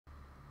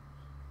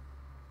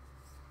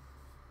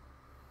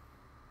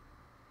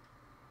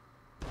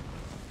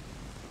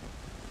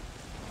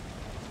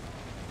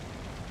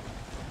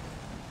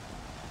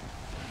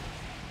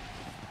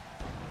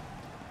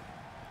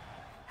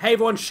Hey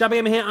everyone, Shabby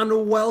Gamer here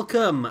and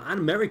welcome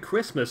and Merry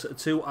Christmas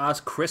to our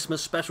Christmas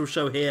special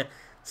show here,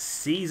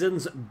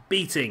 Seasons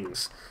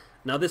Beatings.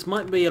 Now this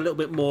might be a little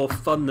bit more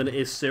fun than it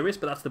is serious,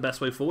 but that's the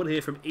best way forward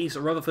here from East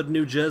Rutherford,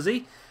 New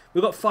Jersey.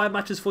 We've got 5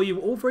 matches for you,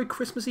 all very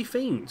Christmassy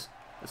themed.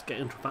 Let's get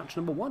into match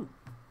number 1.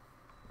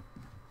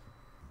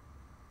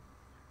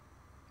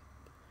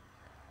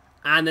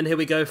 And then here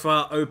we go for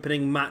our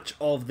opening match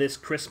of this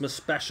Christmas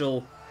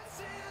special.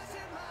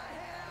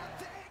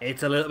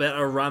 It's a little bit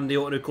of Randy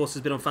Orton, who of course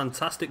has been on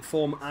fantastic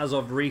form as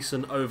of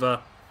recent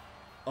over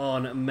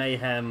on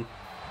Mayhem.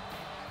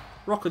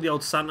 Rocking the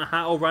old Santa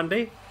hat, old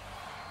Randy.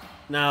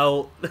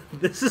 Now,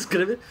 this is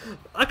gonna be,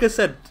 like I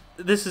said,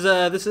 this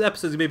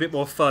episode's gonna be a bit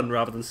more fun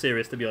rather than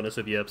serious, to be honest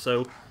with you.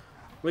 So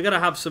we're gonna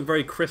have some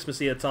very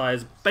Christmassy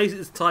attires. Basically,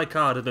 this tie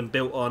card has been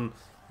built on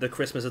the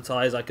Christmas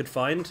attires I could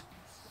find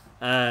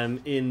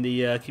in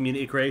the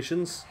community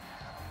creations.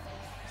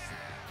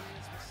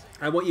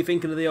 And what you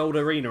thinking of the old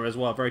arena as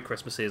well? Very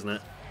Christmassy, isn't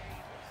it?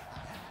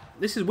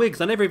 This is weird because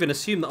I never even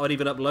assumed that I'd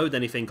even upload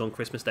anything on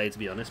Christmas Day, to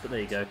be honest. But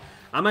there you go.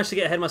 I managed to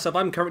get ahead of myself.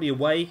 I'm currently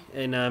away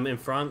in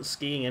France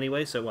skiing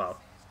anyway. So, well,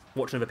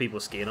 watching other people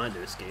skiing, I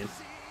do skiing.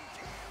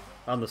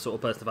 I'm the sort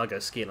of person, if I go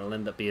skiing, I'll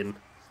end up being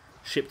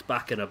shipped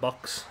back in a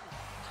box.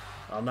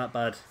 I'm that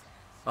bad.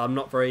 I'm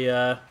not very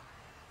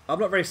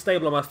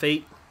stable on my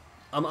feet.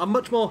 I'm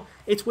much more.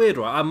 It's weird,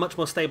 right? I'm much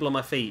more stable on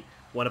my feet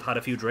when I've had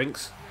a few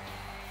drinks.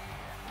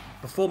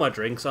 Before my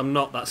drinks, I'm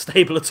not that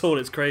stable at all.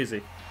 It's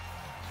crazy.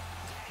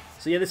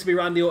 So yeah, this will be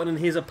Randy Orton and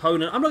his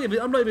opponent. I'm not even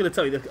going to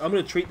tell you. I'm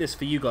going to treat this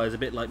for you guys a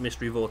bit like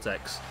Mystery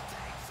Vortex,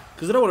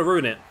 because I don't want to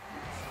ruin it.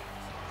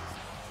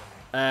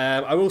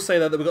 I will say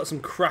though that we've got some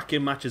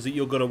cracking matches that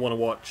you're going to want to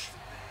watch,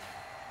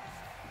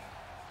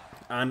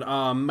 and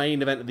our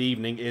main event of the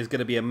evening is going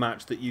to be a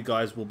match that you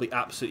guys will be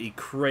absolutely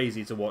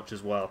crazy to watch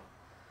as well.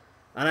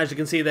 And as you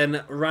can see,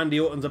 then Randy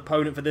Orton's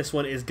opponent for this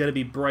one is going to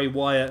be Bray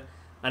Wyatt.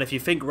 And if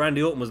you think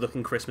Randy Orton was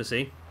looking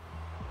Christmassy,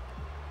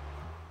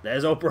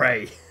 there's old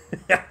Bray.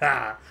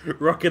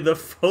 Rocking the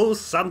full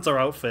Santa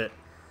outfit.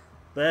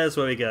 There's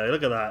where we go.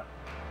 Look at that.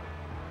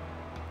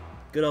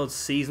 Good old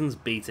Seasons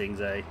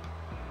Beatings, eh?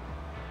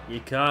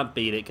 You can't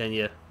beat it, can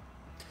you?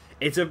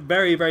 It's a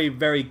very, very,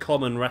 very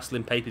common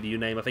wrestling pay-per-view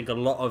name. I think a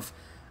lot of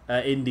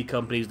indie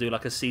companies do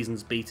like a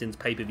Seasons Beatings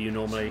pay-per-view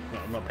normally.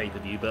 Well, not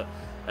pay-per-view, but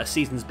a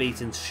Seasons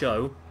Beatings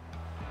show.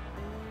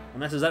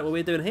 And that's exactly what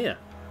we're doing here.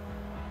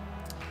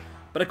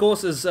 But of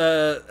course,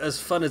 as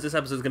fun as this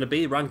episode is going to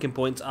be, ranking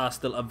points are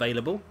still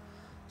available.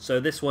 So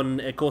this one,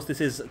 of course,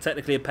 this is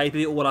technically a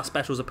pay-per-view. All our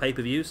specials are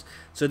pay-per-views.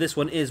 So this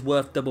one is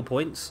worth double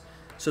points.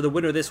 So the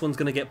winner of this one's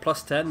going to get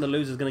plus 10. The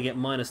loser's going to get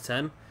minus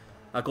 10.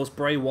 Of course,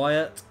 Bray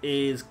Wyatt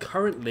is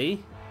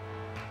currently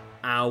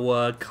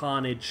our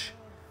Carnage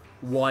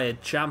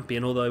Wired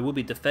Champion. Although he will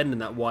be defending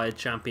that Wired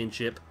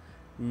Championship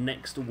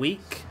next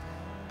week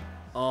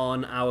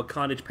on our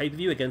Carnage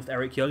pay-per-view against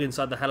Eric Young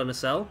inside the Hell in a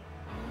Cell.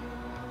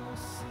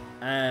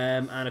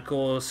 And of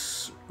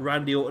course,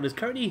 Randy Orton is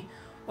currently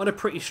on a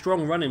pretty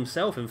strong run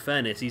himself, in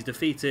fairness. He's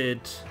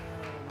defeated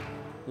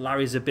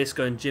Larry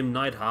Zbyszko and Jim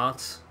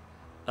Neidhart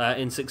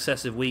in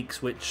successive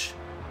weeks, which,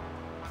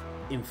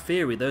 in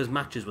theory, those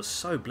matches were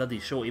so bloody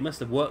short. He must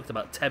have worked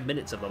about 10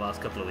 minutes over the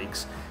last couple of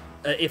weeks,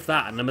 if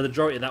that, and the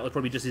majority of that was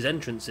probably just his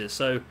entrances.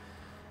 So,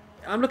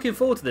 I'm looking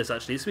forward to this,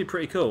 actually. This will be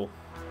pretty cool.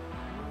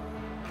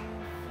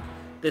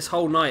 This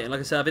whole night, and like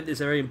I said, I think it's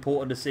very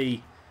important to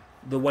see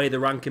the way the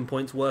ranking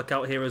points work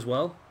out here as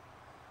well.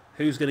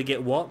 Who's going to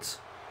get what,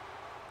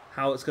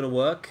 how it's going to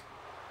work,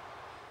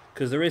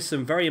 because there is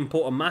some very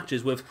important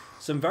matches with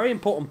some very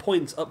important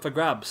points up for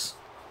grabs,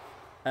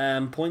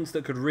 points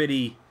that could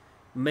really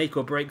make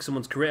or break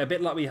someone's career, a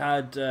bit like we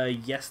had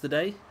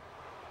yesterday.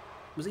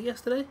 Was it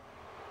yesterday?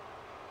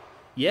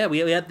 Yeah, we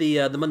had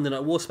the Monday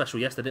Night War special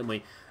yesterday, didn't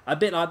we? A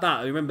bit like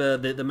that. I remember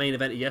the main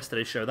event of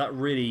yesterday's show. That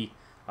really,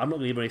 I'm not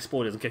going to give any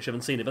spoilers in case you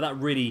haven't seen it, but that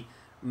really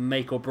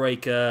make or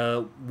break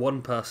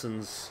one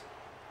person's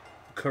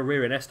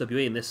career in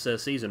SWE in this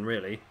season,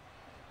 really.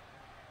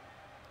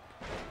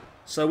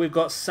 So we've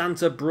got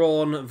Santa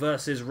Braun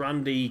versus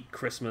Randy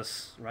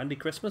Christmas. Randy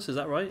Christmas, is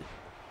that right?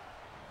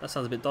 That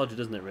sounds a bit dodgy,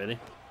 doesn't it, really?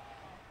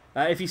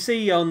 If you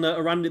see on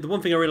Randy, the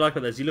one thing I really like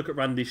about this, you look at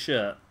Randy's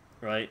shirt,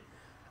 right,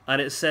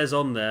 and it says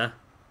on there,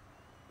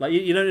 like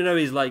you don't know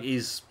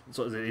his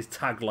sort of his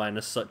tagline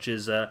as such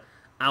as out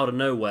of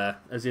nowhere,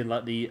 as in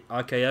like the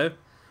RKO.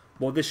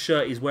 Well, this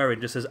shirt he's wearing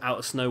just says out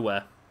of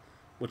nowhere,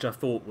 which I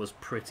thought was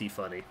pretty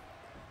funny.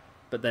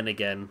 But then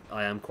again,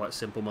 I am quite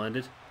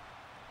simple-minded.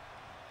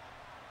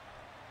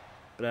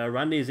 But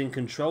Randy is in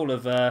control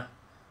of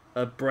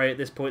Bray at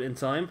this point in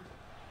time.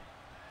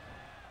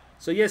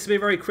 So yes, it's been a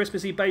very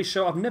Christmassy based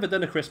show. I've never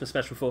done a Christmas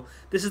special before.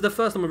 This is the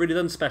first time I've really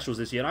done specials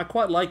this year, and I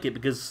quite like it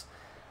because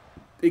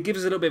it gives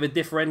us a little bit of a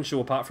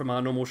differential apart from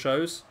our normal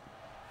shows.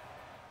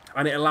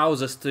 And it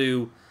allows us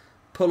to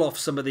pull off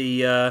some of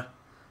the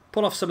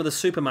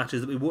super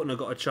matches that we wouldn't have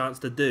got a chance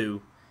to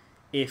do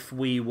if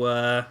we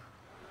were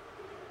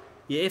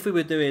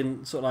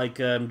doing sort of like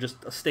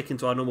just sticking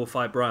to our normal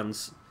 5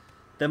 brands.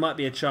 There might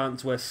be a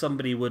chance where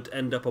somebody would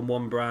end up on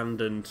one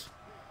brand and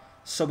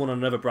someone on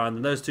another brand,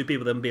 and those two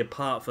people then be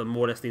apart for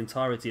more or less the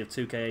entirety of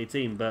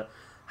 2K18. But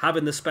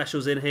having the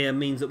specials in here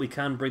means that we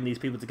can bring these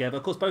people together.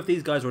 Of course, both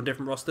these guys are on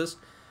different rosters.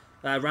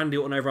 Randy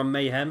Orton over on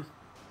Mayhem.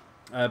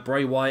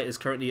 Bray Wyatt is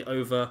currently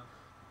over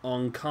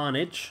on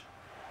Carnage.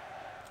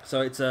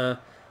 So it's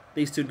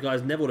these two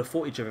guys never would have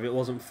fought each other if it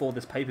wasn't for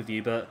this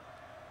pay-per-view. But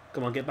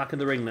come on, get back in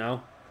the ring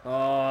now.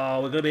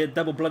 Oh, we're going to be a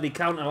double bloody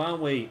count now,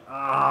 aren't we?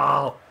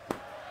 Oh.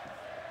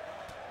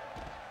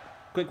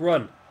 Quick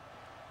run.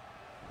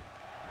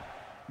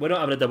 We're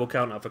not having a double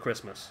count out for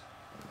Christmas.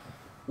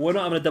 We're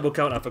not having a double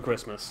count out for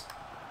Christmas.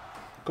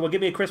 Come on,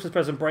 give me a Christmas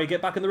present, Bray.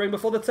 Get back in the ring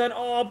before the 10.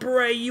 Oh,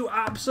 Bray, you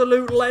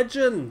absolute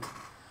legend.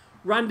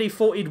 Randy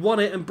thought he'd won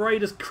it, and Bray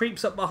just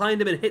creeps up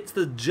behind him and hits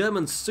the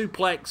German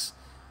suplex.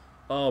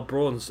 Oh,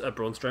 Braun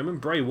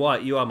Strowman. Bray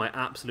Wyatt, you are my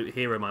absolute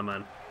hero, my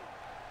man.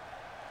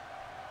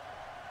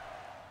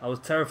 I was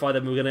terrified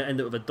that we were going to end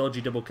up with a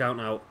dodgy double count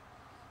out.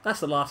 That's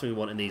the last thing we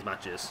want in these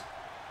matches.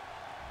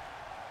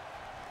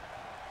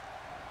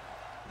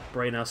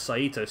 Bray now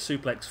Saito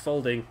suplex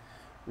folding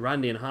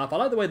Randy in half. I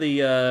like the way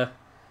the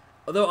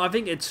although I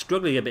think it's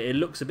struggling a bit, it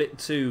looks a bit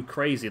too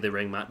crazy, the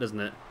ring mat, doesn't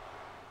it?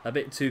 A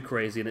bit too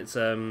crazy, and it's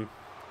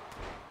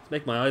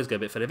making my eyes go a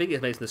bit funny. I think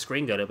it makes the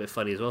screen go a little bit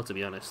funny as well, to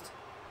be honest.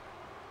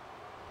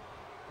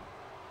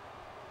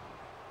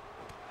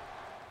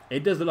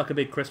 It does look like a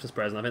big Christmas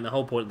present. I think the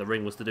whole point of the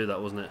ring was to do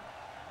that, wasn't it?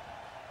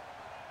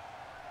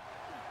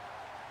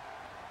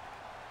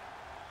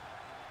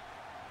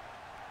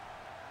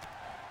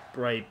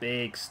 Bray,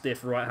 big,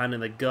 stiff right hand in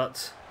the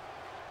gut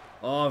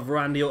of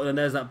Randy Orton, and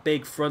there's that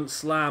big front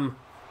slam.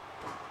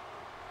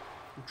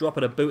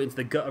 Dropping a boot into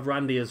the gut of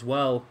Randy as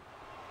well.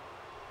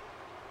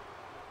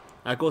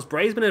 Of course,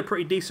 Bray's been in a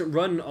pretty decent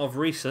run of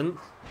recent.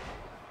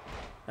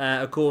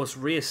 Of course,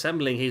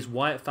 reassembling his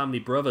Wyatt family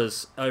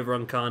brothers over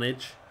on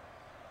Carnage.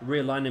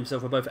 Realigning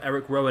himself with both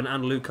Eric Rowan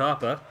and Luke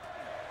Harper.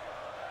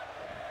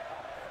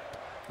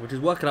 Which is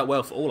working out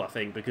well for all, I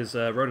think, because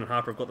Rowan and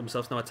Harper have got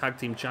themselves now a tag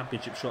team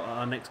championship shot at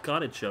our next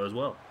Carnage show as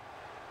well.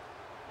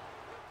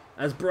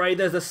 As Bray,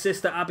 there's the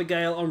sister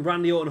Abigail on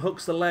Randy Orton,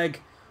 hooks the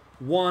leg.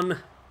 1,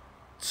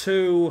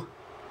 2,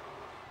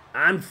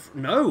 and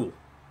no!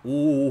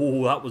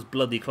 Ooh, that was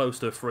bloody close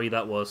to a 3,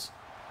 that was.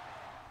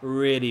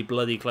 Really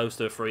bloody close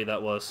to a 3,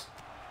 that was.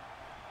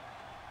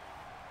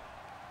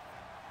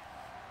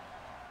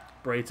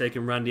 Bray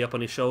taking Randy up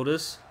on his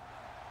shoulders.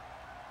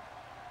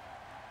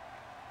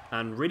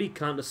 And really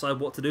can't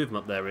decide what to do with him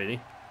up there, really.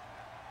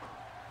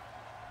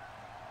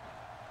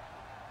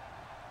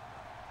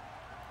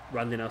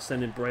 Randy now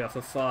sending Bray off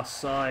the far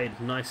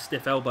side. Nice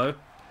stiff elbow.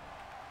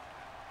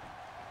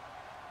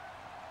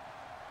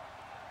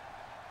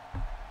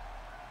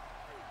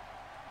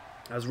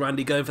 As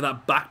Randy going for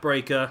that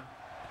backbreaker.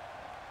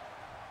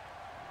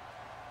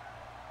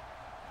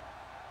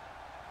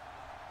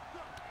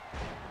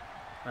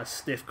 A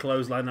stiff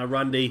clothesline. Now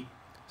Randy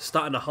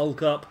starting to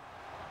hulk up.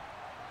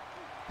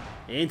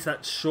 Into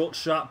that short,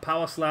 sharp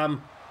power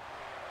slam.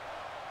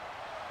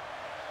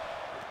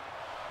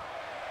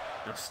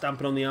 Now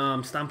stamping on the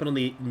arm, stamping on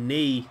the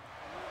knee.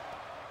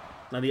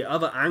 Now the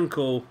other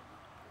ankle.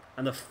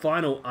 And the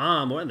final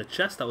arm, or in the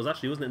chest that was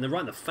actually, wasn't it? And right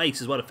in the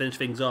face as well to finish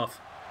things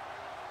off.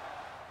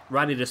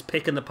 Randy just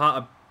picking the part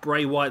of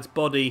Bray Wyatt's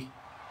body.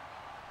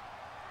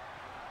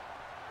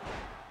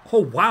 Oh,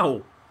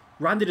 wow.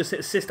 Randy just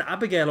hit Sister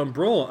Abigail on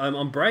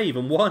Bray.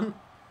 And 1,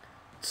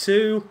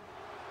 2,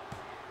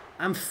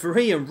 and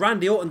 3. And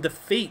Randy Orton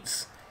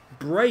defeats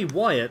Bray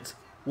Wyatt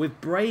with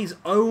Bray's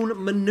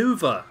own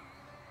maneuver.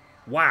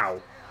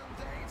 Wow.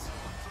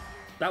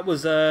 That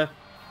was a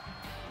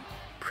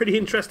pretty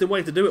interesting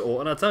way to do it,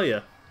 Orton, I'll tell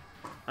you.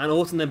 And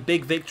Orton, a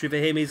big victory for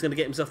him. He's going to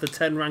get himself the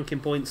 10 ranking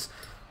points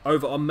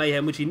over on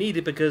Mayhem, which he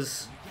needed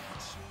because,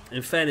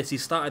 in fairness, he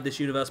started this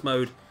universe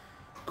mode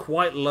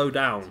quite low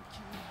down.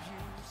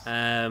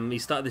 He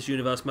started this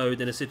universe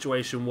mode in a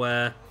situation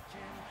where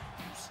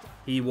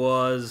he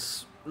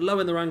was low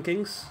in the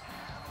rankings.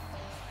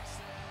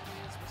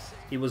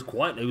 He was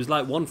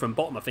like 1 from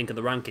bottom, I think, in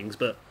the rankings,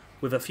 but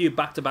with a few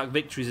back-to-back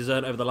victories he's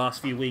earned over the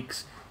last few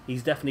weeks,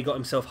 he's definitely got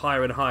himself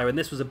higher and higher, and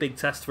this was a big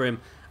test for him,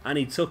 and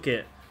he took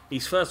it.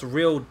 His first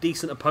real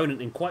decent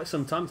opponent in quite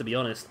some time, to be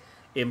honest,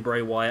 in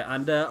Bray Wyatt,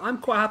 and I'm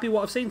quite happy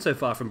what I've seen so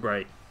far from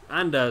Bray,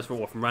 and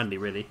from Randy,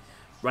 really.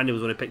 Randy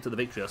was the one who picked up the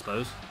victory, I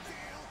suppose.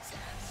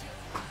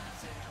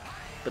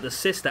 But the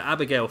Sister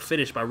Abigail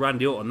finish by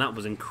Randy Orton, that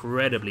was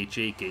incredibly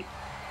cheeky.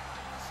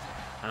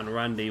 And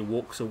Randy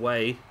walks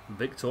away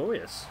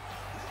victorious.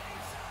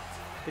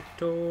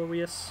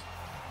 Victorious.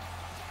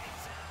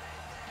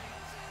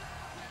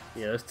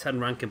 Yeah, those 10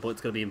 ranking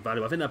points are going to be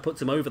invaluable. I think that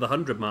puts him over the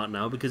 100 mark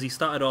now because he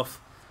started off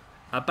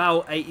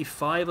about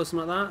 85 or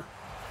something like that.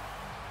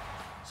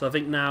 So I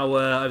think now,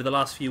 over the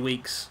last few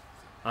weeks,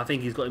 I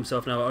think he's got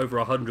himself now over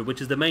 100, which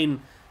is the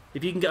main...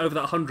 If you can get over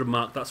that 100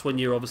 mark, that's when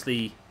you're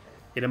obviously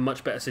in a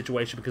much better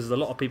situation because there's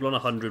a lot of people on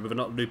 100 with a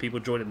lot of new people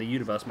joining the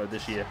universe mode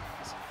this year.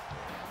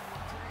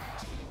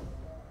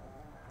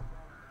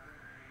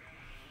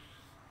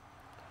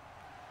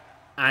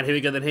 And here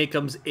we go, then here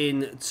comes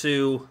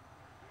into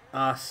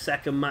our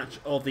second match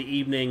of the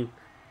evening,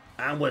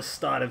 and we're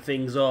starting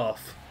things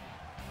off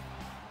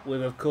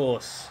with, of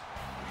course,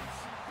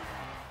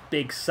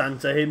 Big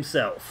Santa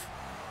himself,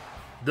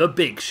 The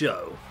Big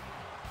Show.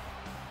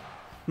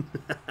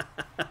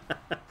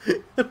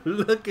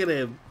 Look at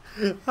him.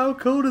 How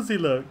cool does he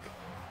look?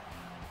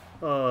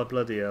 Oh,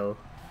 bloody hell.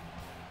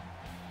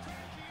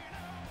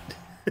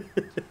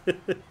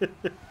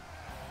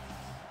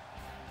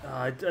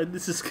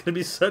 This is going to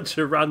be such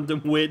a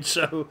random, weird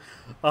show.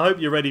 I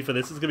hope you're ready for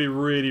this. It's going to be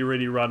really,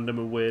 really random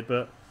and weird,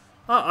 but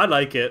I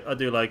like it. I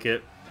do like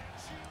it.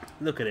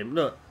 Look at him.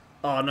 Look.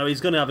 Oh, no, he's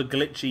going to have a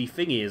glitchy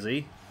thingy, is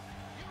he?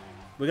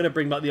 We're going to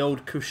bring back the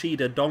old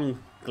Kushida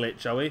Dong glitch,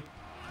 shall we?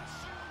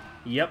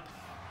 Yep.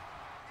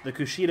 The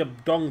Kushida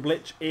Dong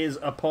glitch is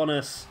upon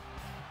us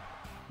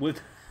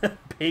with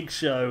Big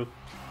Show.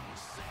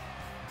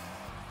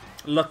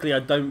 Luckily, I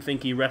don't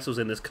think he wrestles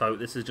in this coat.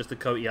 This is just a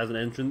coat he has an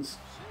entrance.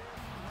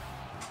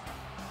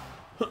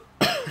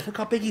 Look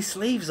how big his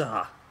sleeves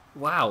are.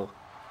 Wow.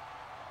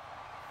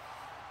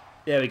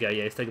 There we go.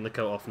 Yeah, he's taking the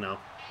coat off now.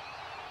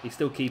 He's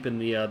still keeping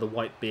the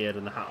white beard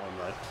and the hat on,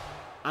 though.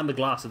 And the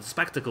glasses, the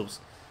spectacles.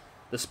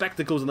 The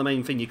spectacles are the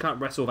main thing. You can't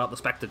wrestle without the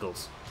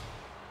spectacles.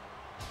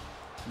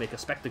 Make a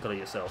spectacle of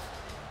yourself.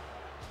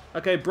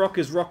 Okay, Brock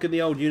is rocking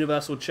the old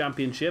Universal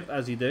Championship,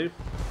 as you do.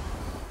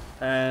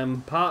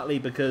 Partly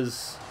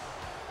because...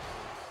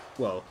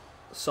 Well,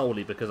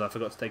 solely because I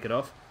forgot to take it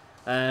off.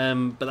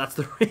 But that's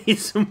the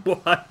reason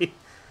why.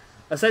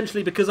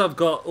 Essentially, because I've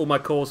got all my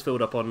cores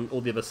filled up on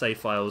all the other save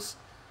files,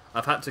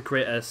 I've had to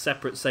create a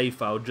separate save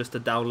file just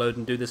to download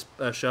and do this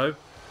show.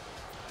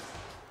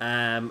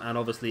 And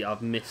obviously,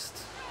 I've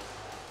missed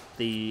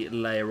the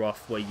layer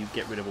off where you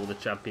get rid of all the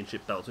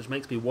championship belts, which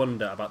makes me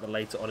wonder about the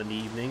later on in the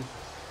evening.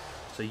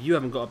 So you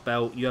haven't got a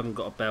belt, you haven't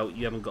got a belt,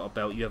 you haven't got a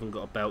belt, you haven't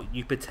got a belt.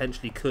 You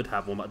potentially could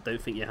have one, but I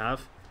don't think you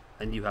have,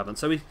 and you haven't.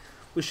 So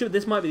we should.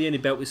 This might be the only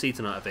belt we see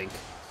tonight, I think.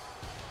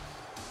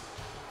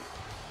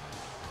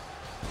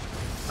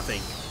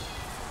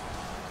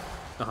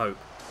 I hope.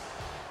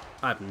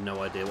 I have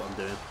no idea what I'm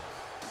doing.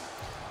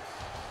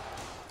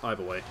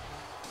 Either way.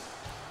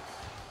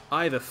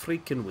 Either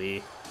freaking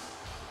way.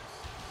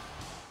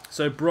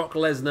 So Brock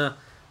Lesnar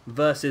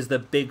versus The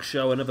Big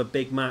Show, another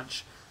big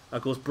match.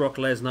 Of course, Brock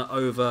Lesnar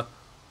over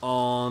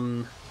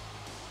on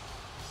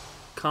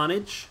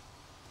Carnage,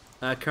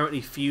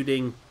 currently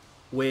feuding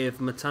with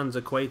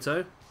Matanza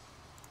Cueto,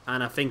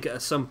 and I think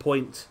at some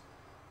point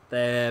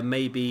there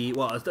may be,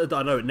 well,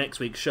 I know next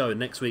week's show,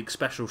 next week's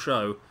special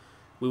show,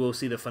 we will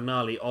see the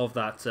finale of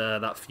that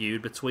that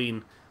feud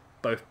between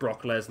both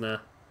Brock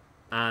Lesnar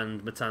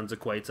and Matanza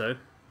Cueto.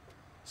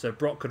 So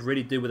Brock could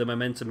really do with the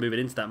momentum moving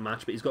into that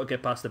match, but he's got to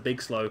get past the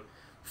Big Slow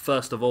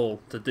first of all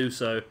to do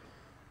so.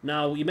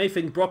 Now, you may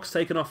think Brock's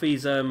taken off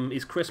his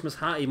Christmas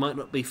hat. He might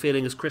not be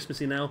feeling as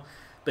Christmassy now,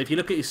 but if you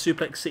look at his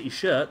Suplex City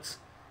shirt,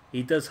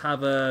 he does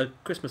have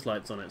Christmas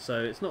lights on it,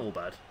 so it's not all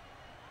bad.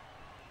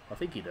 I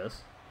think he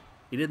does.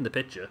 He did in the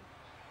picture.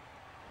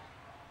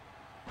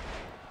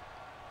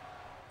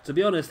 To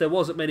be honest, there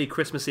wasn't many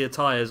Christmassy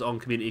attires on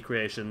Community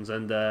Creations,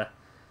 and the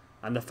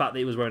fact that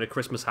he was wearing a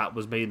Christmas hat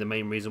was maybe the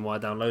main reason why I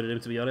downloaded him,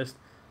 to be honest.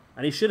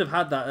 And he should have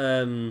had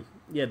that,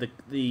 yeah,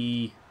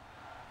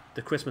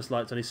 the Christmas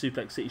lights on his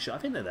Suplex City shirt. I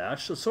think they're there. I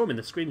saw him in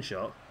the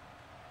screenshot.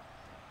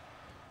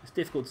 It's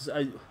difficult to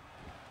see.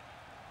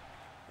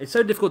 It's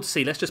so difficult to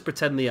see. Let's just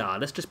pretend they are.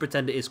 Let's just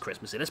pretend it is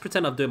Christmassy. Let's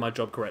pretend I'm doing my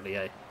job correctly,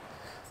 eh?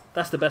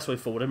 That's the best way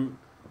forward. And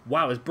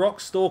wow, is Brock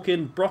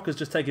stalking? Brock has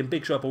just taken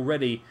Big Show up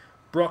already.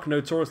 Brock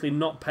notoriously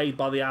not paid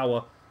by the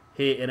hour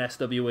here in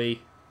SWE.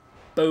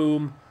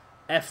 Boom.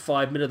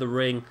 F5, middle of the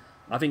ring.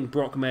 I think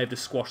Brock may have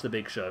just squashed the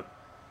Big Show.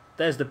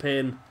 There's the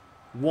pin.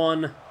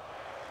 1,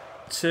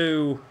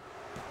 2...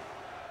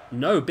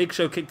 No, Big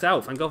Show kicked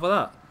out. Thank God for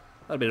that.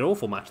 That would have been an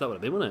awful match, that would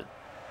have been, wouldn't it?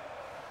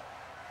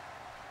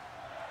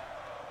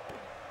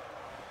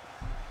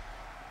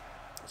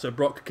 So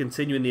Brock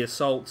continuing the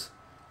assault.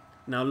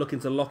 Now looking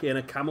to lock in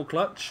a camel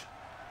clutch.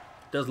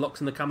 Does locks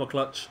in the camel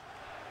clutch.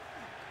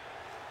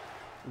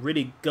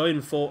 Really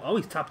going for... Oh,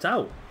 he's tapped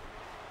out.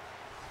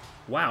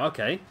 Wow,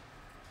 okay.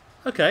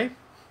 Okay,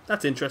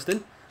 that's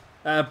interesting.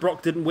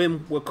 Brock didn't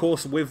win, of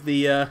course, with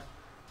the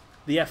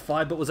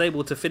F5, but was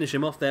able to finish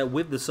him off there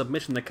with the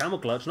submission, the camel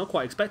clutch. Not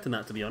quite expecting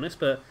that, to be honest,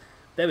 but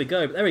there we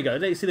go. There we go.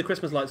 There you see the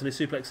Christmas lights on his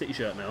Suplex City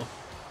shirt now.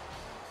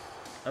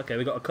 Okay,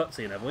 we got a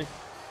cutscene, have we?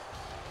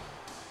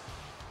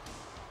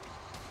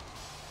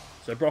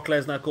 So Brock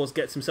Lesnar, of course,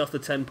 gets himself to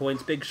 10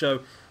 points. Big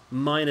Show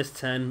minus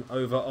 10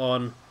 over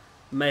on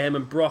Mayhem,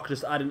 and Brock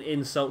just adding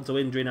insult to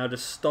injury now,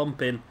 just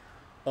stomping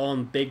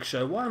on Big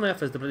Show. Why on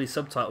earth is the bloody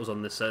subtitles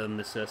on this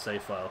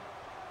save file?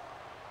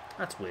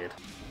 That's weird.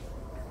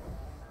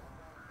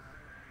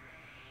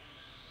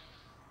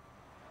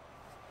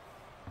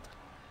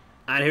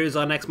 And here's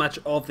our next match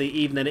of the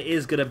evening. It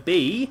is going to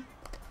be,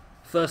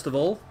 first of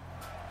all,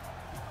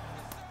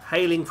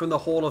 hailing from the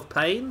Hall of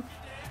Pain,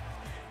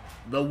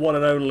 the one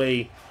and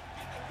only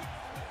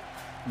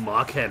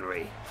Mark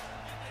Henry.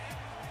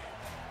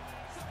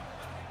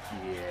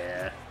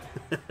 Yeah.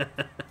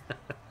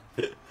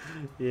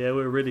 Yeah,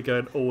 we're really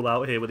going all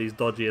out here with these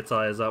dodgy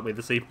attires, aren't we,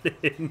 this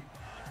evening?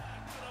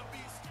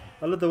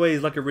 I love the way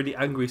he's like a really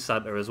angry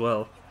Santa as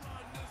well.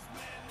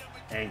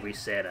 Angry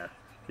Santa.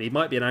 He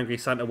might be an angry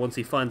Santa once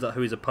he finds out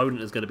who his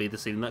opponent is going to be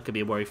this evening. That could be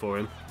a worry for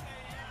him.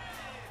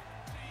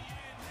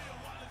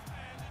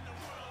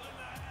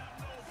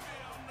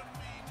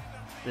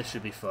 This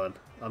should be fun.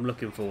 I'm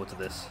looking forward to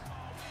this.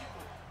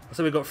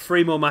 So we've got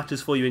 3 more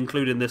matches for you,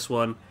 including this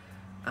one.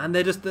 And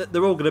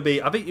they're all going to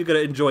be... I think you're going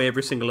to enjoy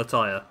every single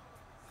attire.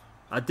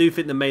 I do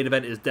think the main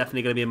event is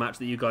definitely going to be a match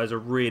that you guys are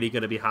really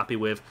going to be happy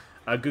with.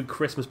 A good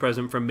Christmas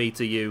present from me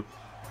to you.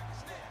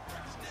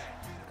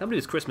 I can't believe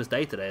it's Christmas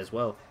Day today as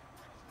well.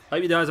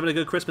 Hope you guys are having a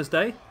good Christmas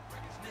Day.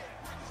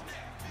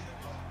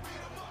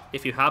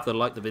 If you have, then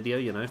like the video,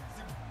 you know.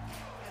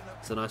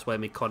 It's a nice way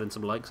of me conning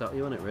some likes out of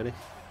you, isn't it, really?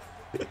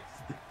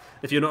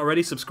 If you're not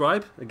already,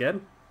 subscribe.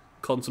 Again,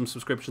 con some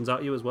subscriptions out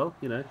of you as well,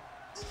 you know.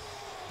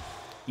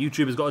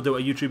 YouTube has got to do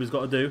what YouTube has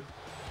got to do.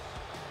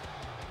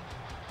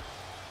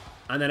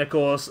 And then, of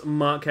course,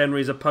 Mark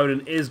Henry's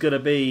opponent is going to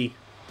be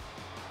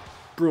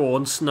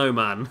Braun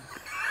Snowman.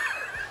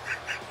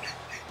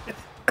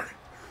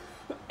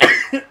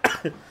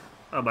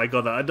 Oh my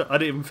god, I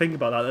didn't even think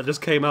about that. That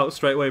just came out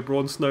straight away,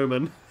 Braun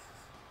Snowman.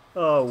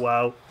 Oh,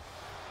 wow.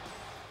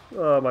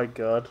 Oh my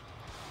god.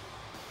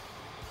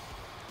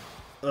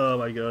 Oh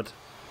my god.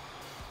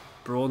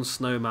 Braun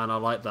Snowman, I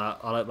like that.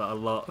 I like that a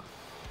lot.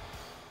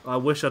 I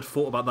wish I'd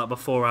thought about that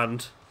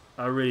beforehand.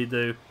 I really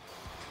do.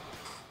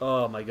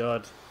 Oh my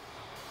god.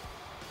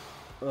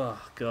 Oh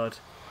god.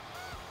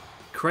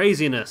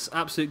 Craziness.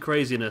 Absolute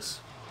craziness.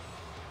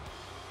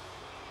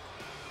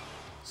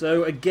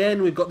 So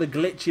again, we've got the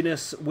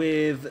glitchiness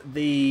with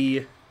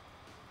the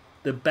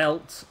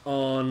belt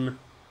on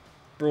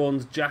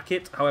Braun's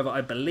jacket. However,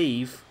 I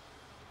believe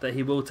that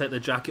he will take the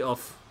jacket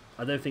off.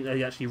 I don't think that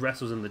he actually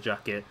wrestles in the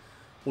jacket.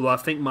 Although I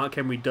think Mark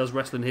Henry does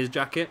wrestle in his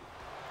jacket.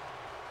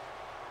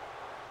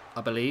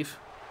 I believe.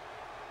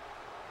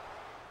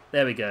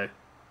 There we go.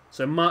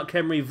 So Mark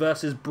Henry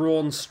versus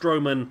Braun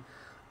Strowman.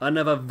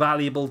 Another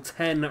valuable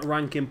 10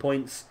 ranking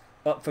points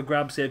up for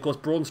grabs here. Of course,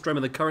 Braun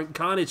Strowman, the current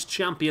Carnage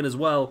champion as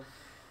well,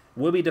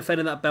 will be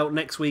defending that belt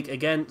next week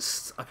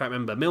against, I can't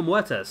remember, Mil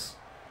Muertes.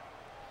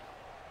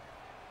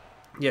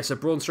 Yeah, so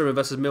Braun Strowman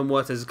versus Mil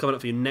Muertes is coming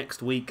up for you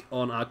next week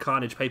on our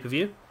Carnage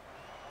pay-per-view.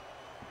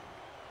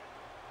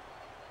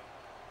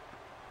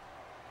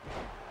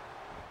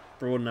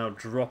 Braun now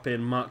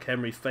dropping Mark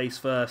Henry face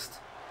first.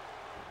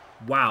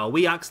 Wow,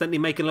 we accidentally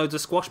making loads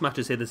of squash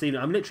matches here this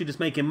evening. I'm literally just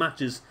making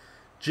matches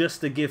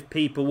just to give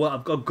people... Well,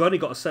 I've only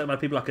got a certain amount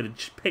of people I could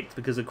have picked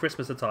because of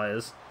Christmas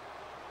attires.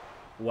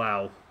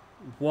 Wow.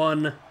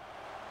 1,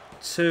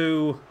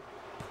 2...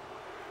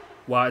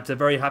 Wow, it's a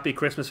very happy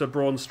Christmas for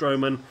Braun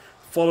Strowman.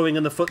 Following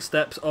in the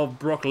footsteps of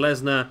Brock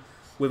Lesnar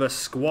with a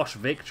squash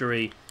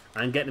victory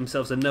and getting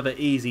themselves another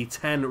easy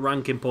 10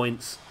 ranking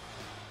points.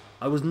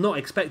 I was not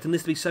expecting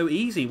this to be so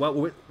easy.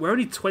 Well, we're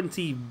only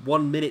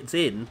 21 minutes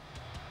in,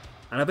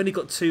 and I've only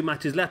got 2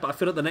 matches left, but I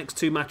feel like the next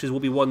 2 matches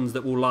will be ones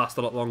that will last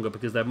a lot longer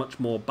because they're much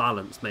more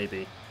balanced,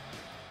 maybe.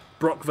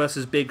 Brock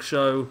versus Big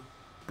Show,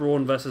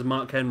 Braun versus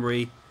Mark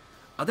Henry.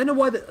 I don't know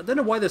why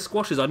the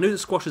squashes. I knew that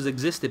squashes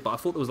existed, but I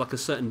thought there was like a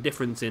certain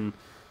difference in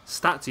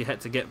stats you had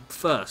to get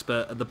first.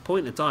 But at the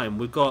point in time,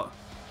 we've got...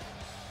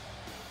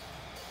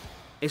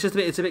 It's a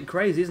bit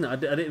crazy, isn't it? I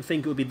didn't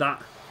think it would be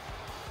that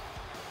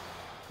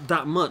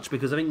much,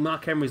 because I think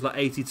Mark Henry's like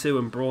 82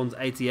 and Braun's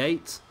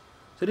 88. So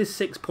it is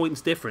 6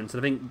 points difference. And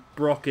I think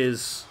Brock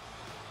is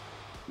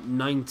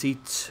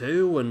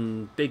 92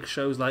 and Big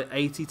Show's like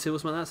 82 or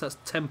something like that. So that's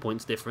 10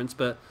 points difference.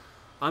 But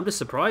I'm just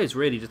surprised,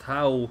 really, just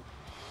how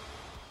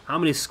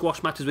many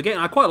squash matches we're getting.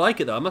 I quite like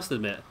it, though, I must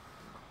admit.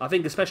 I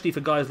think especially for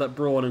guys like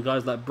Braun and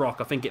guys like Brock,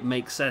 I think it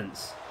makes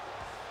sense.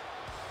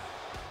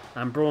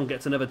 And Braun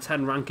gets another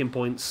 10 ranking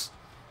points.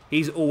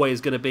 He's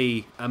always going to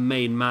be a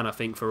main man, I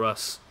think, for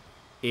us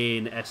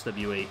in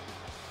SWE.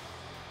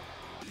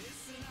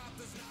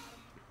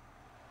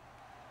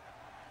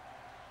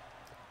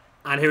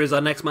 And here is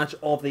our next match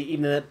of the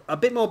evening. A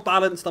bit more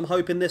balanced, I'm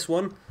hoping, this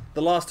one.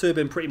 The last 2 have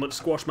been pretty much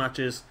squash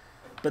matches.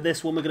 But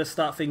this one, we're going to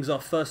start things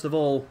off, first of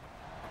all,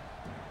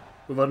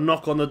 with a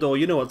knock on the door.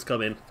 You know what's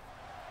coming.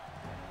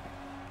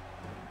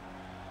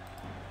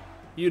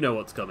 You know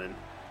what's coming.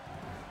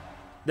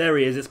 There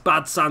he is. It's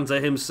Bad Santa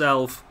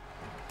himself.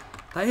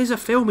 That is a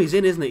film he's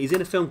in, isn't it? He's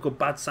in a film called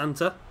Bad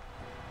Santa.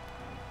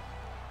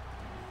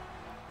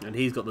 And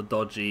he's got the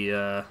dodgy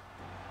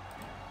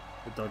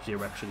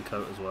erection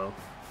coat as well.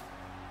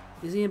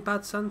 Is he in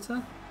Bad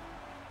Santa?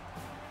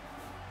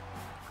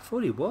 I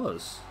thought he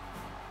was.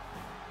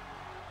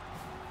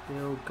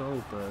 Bill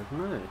Goldberg,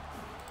 no.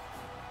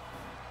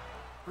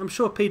 I'm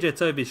sure PJ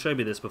Toby's showed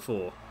me this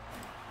before.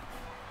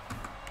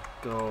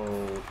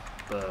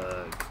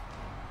 Goldberg.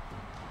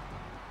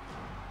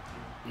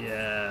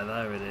 Yeah,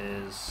 there it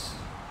is.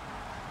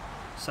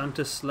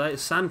 Santa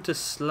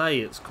Slay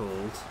it's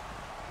called.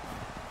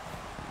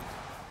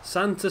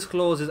 Santa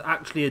Claus is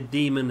actually a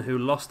demon who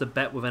lost a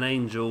bet with an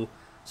angel,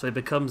 so he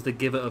becomes the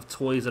giver of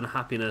toys and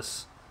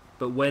happiness.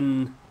 But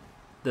when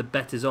the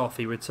bet is off.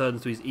 He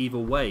returns to his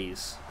evil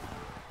ways.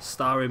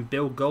 Starring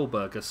Bill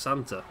Goldberg as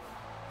Santa.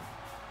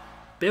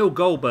 Bill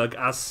Goldberg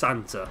as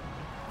Santa.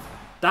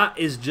 That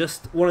is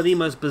just one of the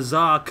most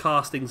bizarre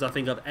castings I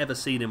think I've ever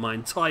seen in my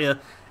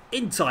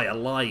entire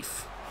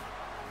life.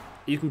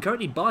 You can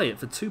currently buy it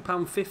for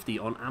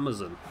 £2.50 on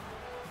Amazon.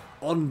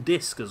 On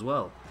disc as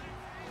well.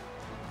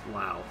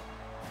 Wow.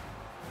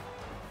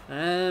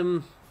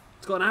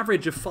 It's got an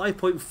average of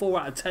 5.4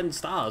 out of 10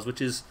 stars,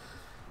 which is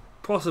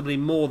possibly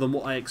more than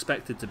what I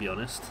expected, to be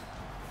honest.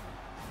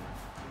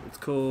 It's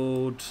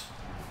called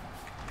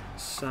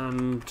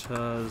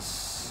Santa's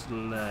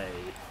Sleigh.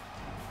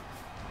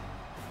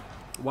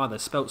 Wow, they're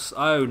spelt...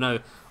 Oh, no. I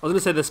was going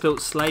to say they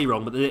spelt sleigh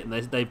wrong, but they didn't.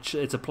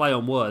 It's a play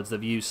on words.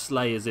 They've used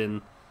sleigh as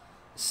in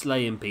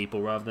slaying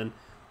people rather than...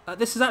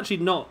 this is actually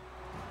not...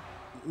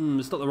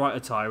 it's not the right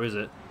attire, is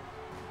it?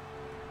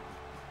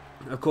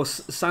 Of course,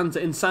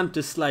 in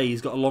Santa's sleigh,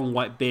 he's got a long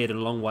white beard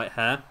and long white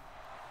hair.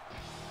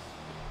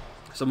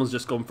 Someone's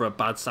just gone for a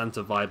bad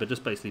Santa vibe, but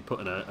just basically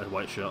putting a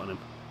white shirt on him.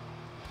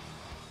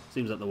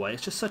 Seems like the way.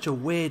 It's just such a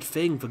weird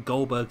thing for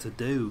Goldberg to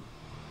do.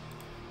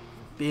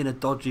 Being a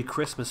dodgy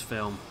Christmas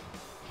film.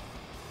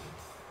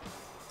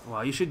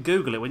 Wow, you should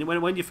Google it.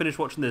 When you finish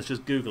watching this,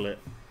 just Google it.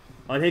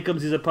 And here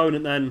comes his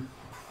opponent then.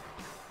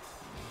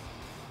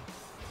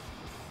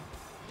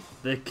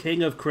 The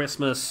King of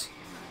Christmas.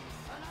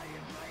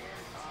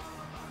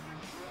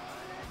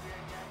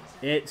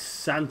 It's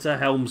Santa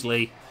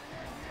Helmsley.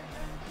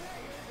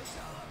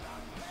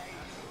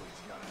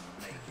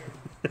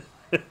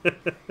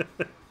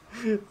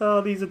 Oh,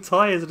 these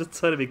attires are just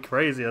turning me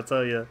crazy, I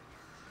tell you.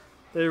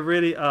 They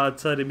really are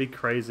turning me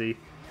crazy.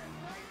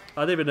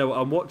 I don't even know what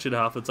I'm watching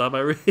half the time. I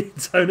really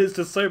don't. It's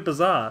just so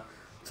bizarre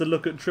to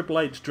look at Triple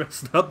H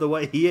dressed up the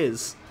way he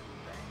is.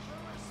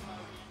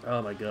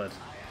 Oh my god.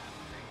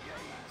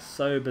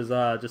 So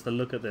bizarre just to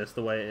look at this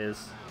the way it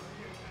is.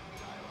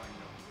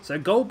 So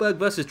Goldberg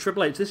versus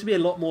Triple H. This should be a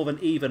lot more of an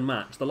even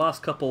match. The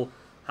last couple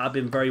have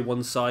been very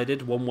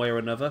one-sided, one way or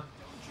another.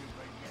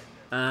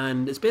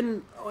 And it's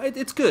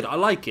good. I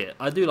like it.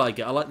 I do like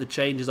it. I like the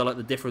changes. I like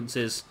the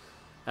differences.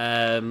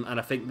 And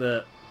I think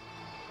that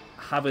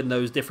having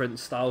those different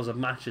styles of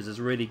matches has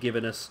really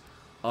given us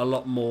a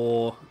lot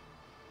more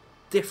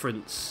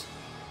difference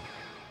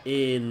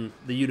in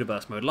the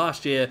universe mode.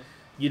 Last year,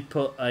 you'd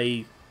put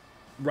a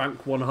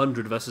rank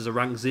 100 versus a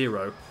rank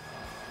 0.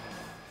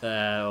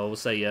 Or we'll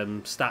say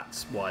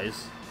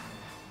stats-wise.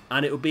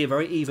 And it would be a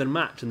very even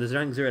match. And the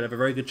rank 0 would have a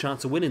very good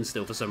chance of winning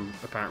still for some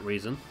apparent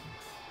reason.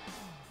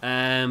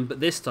 But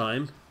this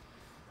time,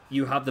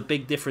 you have the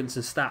big difference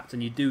in stats,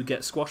 and you do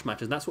get squash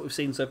matches. And that's what we've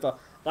seen so far.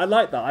 I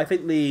like that. I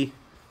think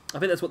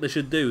that's what they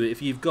should do.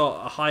 If you've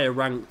got a higher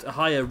ranked, a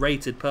higher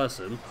rated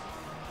person,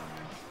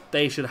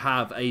 they should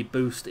have a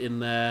boost in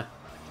their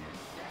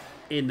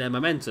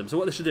momentum. So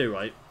what they should do,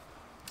 right?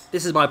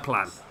 This is my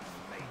plan,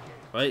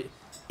 right?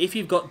 If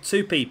you've got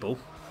two people,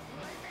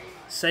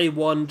 say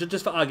one,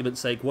 just for argument's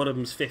sake, one of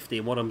them's 50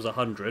 and one of them's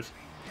 100.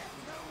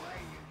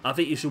 I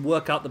think you should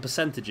work out the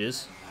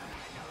percentages.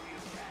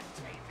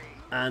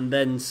 And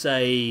then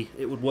say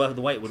it would work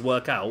the way it would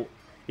work out.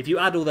 If you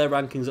add all their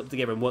rankings up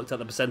together and worked out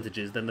the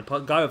percentages, then the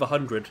guy with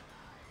 100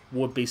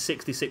 would be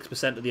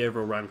 66% of the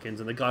overall rankings,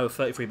 and the guy with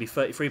 33 would be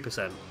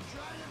 33%.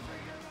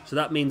 So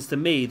that means to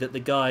me that the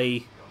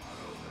guy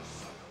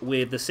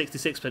with the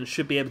 66%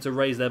 should be able to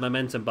raise their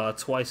momentum bar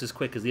twice as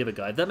quick as the other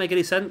guy. Does that make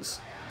any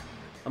sense?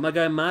 Am I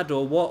going mad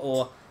or what?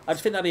 Or I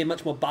just think that'd be a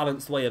much more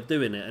balanced way of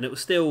doing it, and it would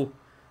still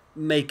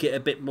make it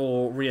a bit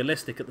more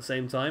realistic at the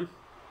same time.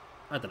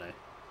 I don't know.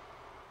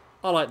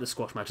 I like the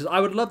squash matches. I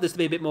would love this to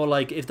be a bit more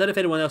like... I don't know if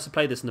anyone else has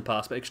played this in the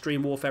past, but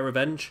Extreme Warfare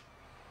Revenge.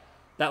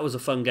 That was a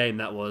fun game,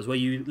 that was, where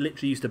you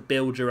literally used to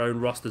build your own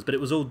rosters, but it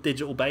was all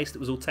digital-based, it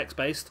was all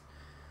text-based.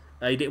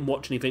 You didn't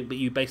watch anything, but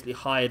you basically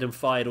hired and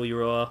fired all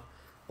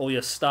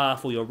your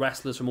staff, all your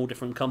wrestlers from all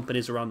different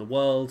companies around the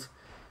world.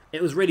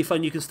 It was really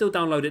fun. You can still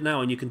download it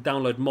now, and you can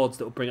download mods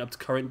that will bring it up to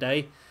current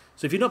day.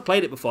 So if you've not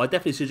played it before, I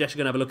definitely suggest you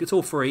go and have a look. It's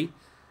all free.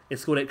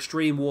 It's called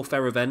Extreme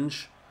Warfare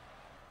Revenge.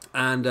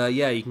 And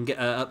yeah, you can get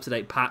an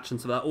up-to-date patch and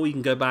stuff like that, or you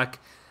can go back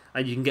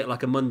and you can get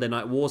like a Monday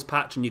Night Wars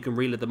patch and you can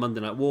relive the Monday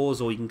Night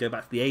Wars, or you can go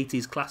back to the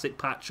 80s classic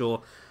patch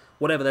or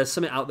whatever. There's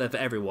something out there for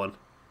everyone.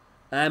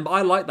 But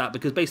I like that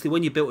because basically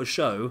when you built a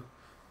show,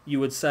 you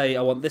would say,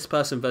 I want this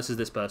person versus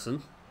this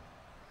person.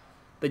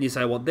 Then you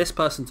say, I want this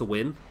person to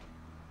win.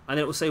 And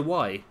it will say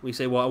why. We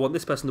say, well, I want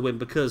this person to win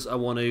because I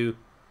want to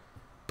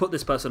put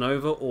this person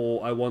over,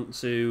 or I want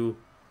to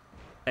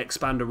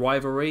expand a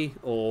rivalry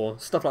or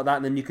stuff like that.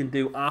 And then you can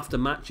do after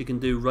match, you can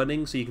do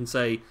running, so you can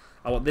say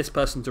I want this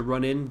person to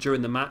run in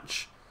during the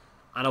match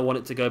and I want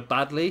it to go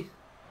badly,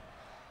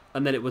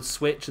 and then it would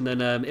switch, and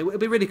then it would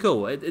be really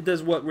cool. It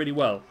does work really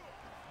well,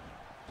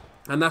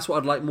 and that's what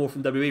I'd like more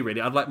from WWE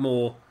really. I'd like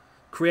more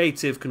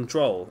creative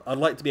control. I'd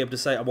like to be able to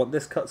say I want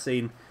this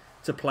cutscene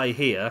to play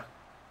here,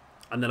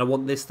 and then I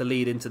want this to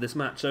lead into this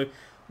match. So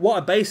what I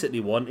basically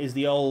want is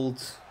the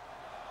old...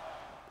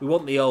 We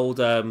want the old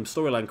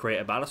storyline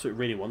creator back. That's what we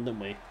really want,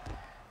 don't we?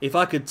 If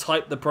I could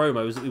type the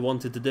promos that we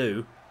wanted to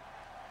do,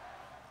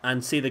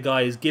 and see the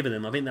guys giving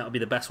them. I think that would be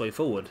the best way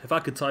forward. If I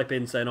could type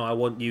in saying, "Oh, I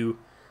want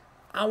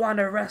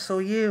to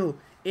wrestle you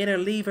in a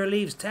Lever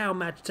Leaves Town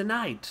match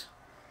tonight."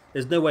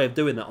 There's no way of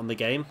doing that on the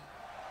game.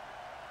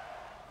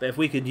 But if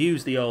we could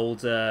use the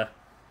old...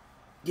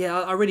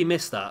 yeah, I really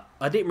miss that.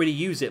 I didn't really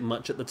use it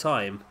much at the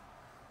time,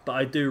 but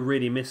I do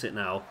really miss it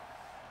now.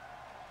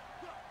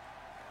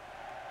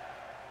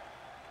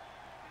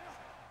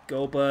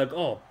 Goldberg,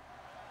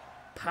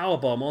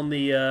 powerbomb on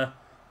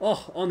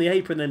the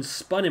apron, then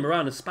spun him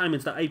around and spun him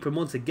into that apron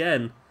once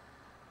again.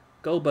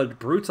 Goldberg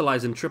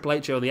brutalizing Triple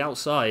H on the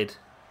outside.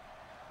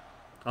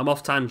 I'm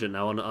off tangent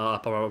now. I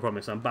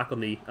promise. I'm back on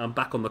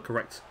the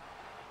correct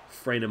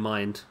frame of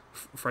mind.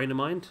 Frame of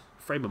mind.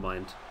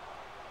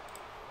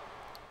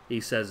 He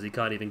says he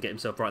can't even get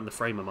himself right in the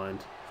frame of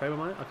mind. Frame of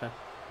mind? Okay.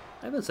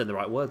 I haven't said the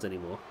right words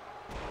anymore.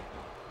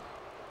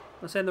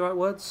 Am I saying the right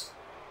words?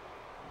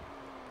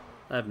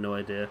 I have no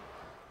idea.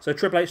 So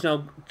Triple H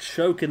now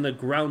choking the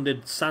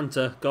grounded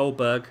Santa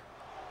Goldberg.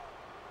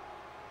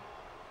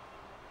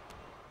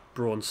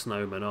 Braun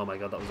Snowman. Oh my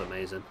god, that was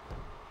amazing.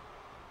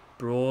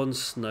 Braun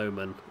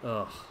Snowman.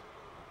 Ugh.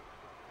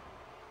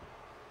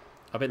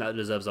 I think that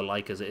deserves a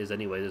like as it is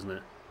anyway, doesn't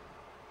it?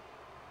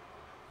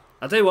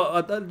 I'll tell you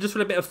what, just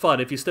for a bit of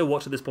fun, if you still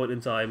watch at this point in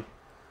time,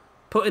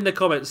 put in the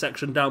comment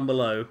section down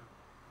below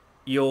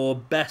your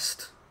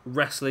best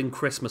wrestling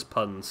Christmas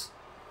puns.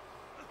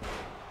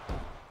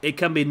 It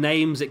can be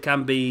names, it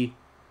can be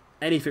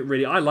anything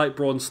really. I like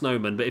Braun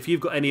Snowman, but if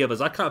you've got any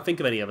others, I can't think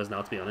of any others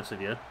now, to be honest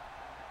with you.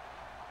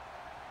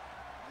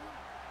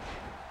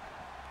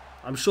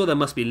 I'm sure there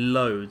must be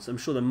loads.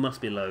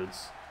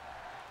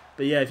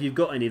 But yeah, if you've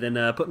got any, then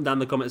put them down in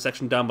the comment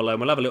section down below, and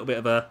we'll have a little bit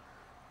of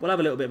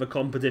a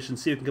competition,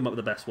 see who can come up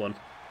with the best one.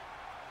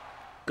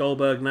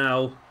 Goldberg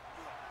now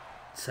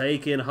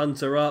taking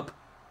Hunter up,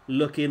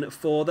 looking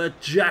for the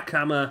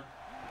jackhammer.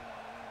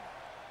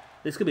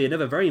 This could be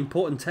another very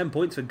important 10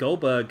 points for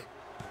Goldberg.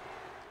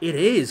 It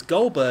is.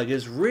 Goldberg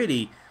is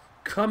really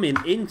coming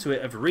into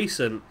it of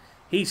recent.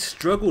 He's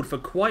struggled for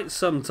quite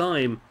some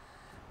time,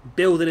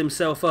 building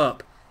himself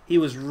up. He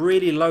was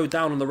really low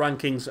down on the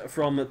rankings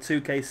from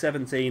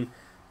 2K17,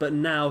 but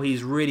now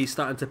he's really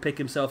starting to pick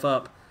himself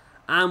up.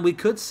 And we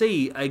could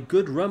see a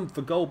good run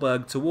for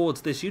Goldberg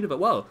towards this universe.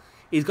 Well,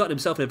 he's got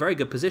himself in a very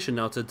good position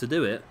now to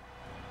do it.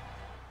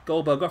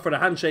 Goldberg offered a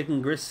handshake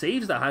and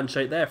receives that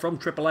handshake there from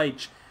Triple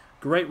H.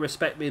 Great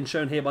respect being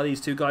shown here by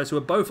these two guys who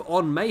are both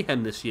on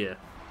Mayhem this year.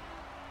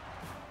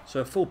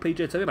 So a full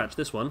PJ2 match,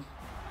 this one.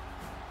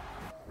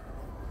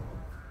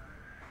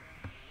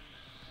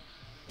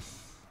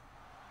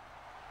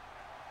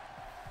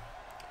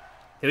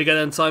 Here we go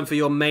then, time for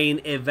your main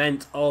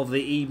event of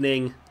the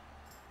evening.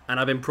 And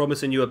I've been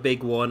promising you a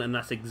big one, and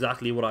that's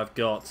exactly what I've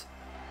got.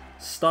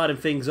 Starting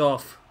things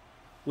off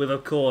with,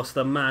 of course,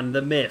 the man,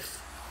 the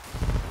myth.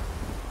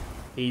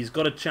 He's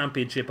got a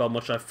championship on,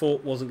 which I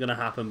thought wasn't going to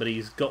happen, but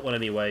he's got one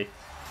anyway.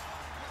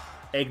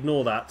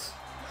 Ignore that.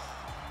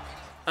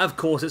 Of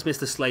course, it's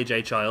Mr. Slay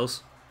J.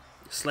 Styles.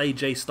 Slay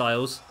J.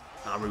 Styles.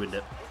 I ruined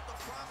it.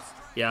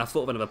 Yeah, I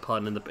thought of another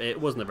pun, and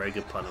it wasn't a very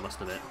good pun, I must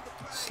admit.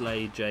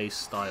 Slay J.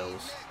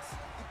 Styles.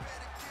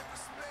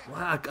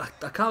 Wow, I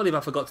can't believe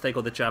I forgot to take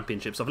all the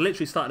championships. I've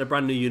literally started a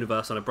brand new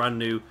universe on a brand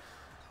new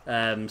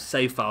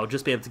save file,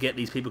 just to be able to get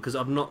these people, because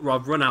I've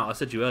run out. I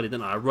said to you earlier,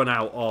 didn't I? I've run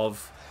out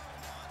of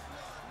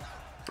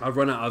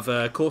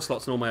core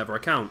slots on all my other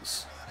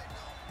accounts.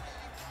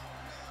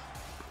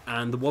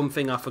 And the one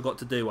thing I forgot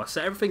to do, I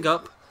set everything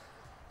up,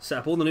 set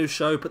up all the new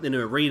show, put the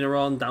new arena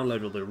on,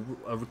 download all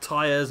the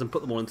tires, and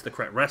put them all into the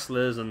correct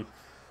wrestlers. And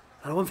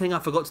the one thing I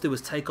forgot to do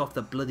was take off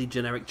the bloody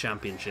generic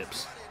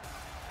championships.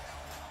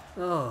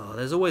 Oh,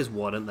 there's always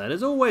one, isn't there?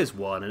 There's always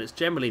one, and it's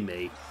generally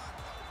me.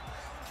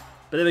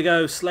 But there we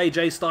go, Slay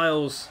J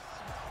Styles.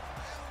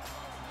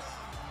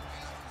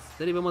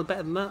 Is anyone one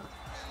better than that?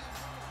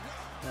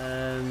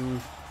 I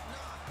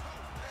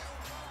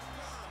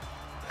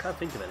can't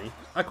think of any.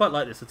 I quite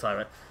like this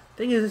attire.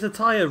 Thing is, this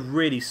attire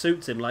really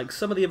suits him. Like,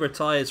 some of the other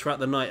attires throughout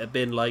the night have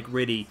been like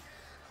really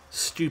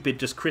stupid,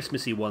 just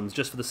Christmassy ones,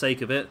 just for the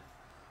sake of it.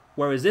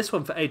 Whereas this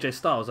one for AJ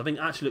Styles, I think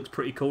actually looks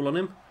pretty cool on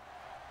him.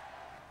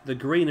 The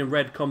green and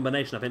red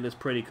combination, I think, looks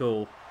pretty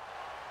cool.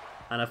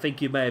 And I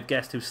think you may have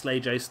guessed who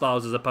Slay J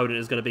Styles' opponent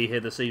is going to be here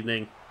this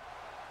evening.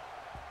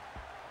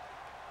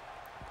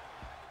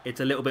 It's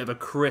a little bit of a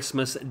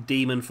Christmas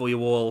demon for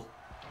you all.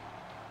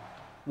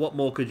 What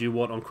more could you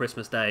want on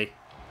Christmas Day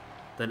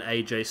than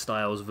AJ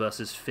Styles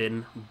versus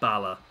Finn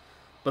Balor?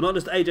 But not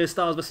just AJ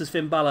Styles versus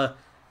Finn Balor.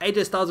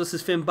 AJ Styles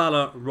versus Finn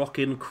Balor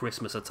rocking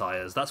Christmas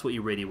attires. That's what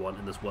you really want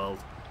in this world.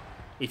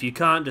 If you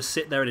can't just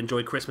sit there and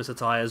enjoy Christmas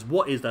attires,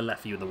 what is there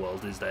left for you in the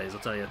world these days, I'll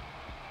tell you.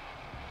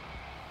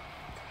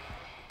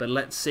 But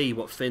let's see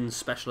what Finn's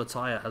special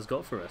attire has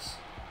got for us.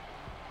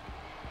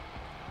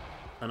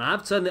 And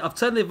I've turned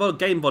the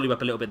game volume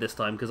up a little bit this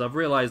time, because I've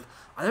realised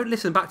I don't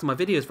listen back to my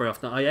videos very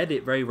often. I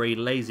edit very, very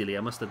lazily,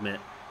 I must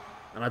admit.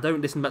 And I don't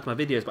listen back to my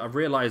videos, but I've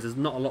realised there's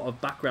not a lot of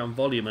background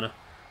volume, and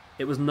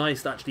it was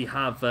nice to actually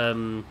have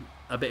a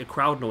bit of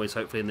crowd noise,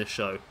 hopefully, in this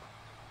show.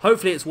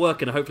 Hopefully it's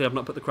working. Hopefully I've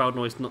not put the crowd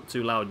noise not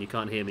too loud and you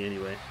can't hear me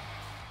anyway.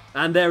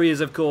 And there he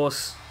is, of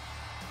course.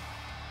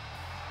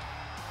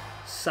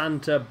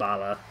 Santa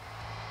Bala.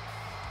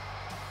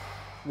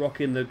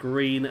 Rocking the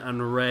green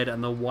and red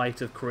and the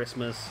white of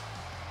Christmas.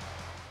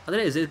 I don't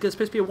know, is it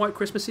supposed to be a white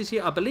Christmas this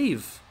year? I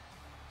believe.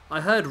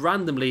 I heard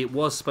randomly it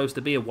was supposed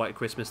to be a white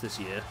Christmas this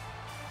year.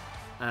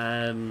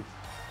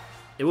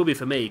 It will be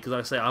for me, because like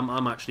I say,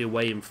 I'm actually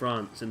away in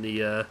France, in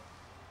the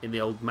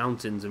old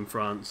mountains in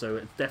France, so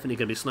it's definitely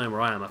going to be snowing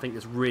where I am. I think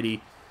it's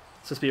supposed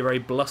to be a very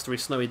blustery,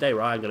 snowy day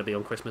where I am going to be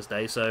on Christmas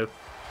Day, so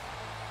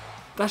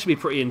that should be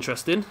pretty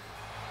interesting.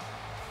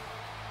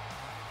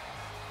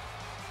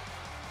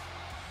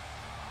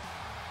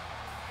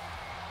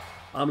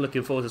 I'm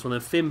looking forward to this one. Then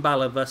Finn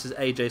Balor versus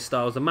AJ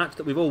Styles, a match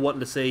that we've all wanted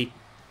to see.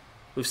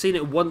 We've seen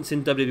it once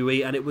in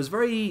WWE, and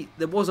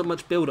there wasn't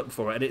much build-up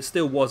for it, and it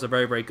still was a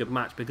very, very good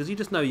match, because you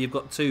just know you've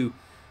got two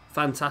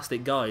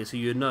fantastic guys who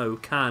you know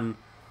can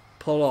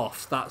pull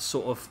off that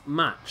sort of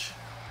match.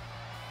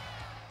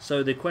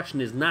 So the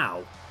question is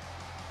now,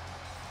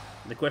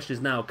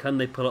 can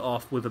they pull it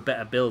off with a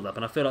better build-up?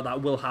 And I feel like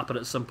that will happen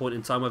at some point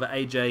in time, whether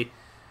AJ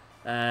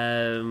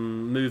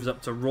moves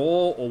up to Raw,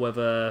 or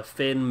whether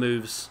Finn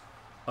moves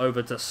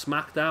over to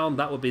SmackDown.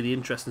 That would be the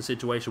interesting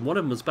situation. One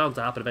of them was bound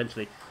to happen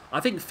eventually.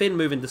 I think Finn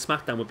moving to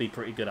SmackDown would be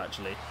pretty good,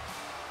 actually.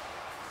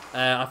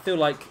 I feel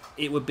like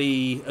it would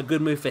be a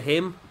good move for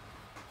him,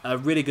 a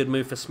really good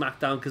move for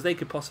SmackDown, because they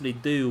could possibly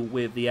do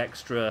with the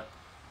extra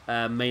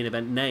main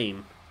event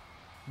name.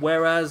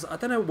 Whereas, I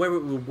don't know where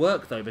it would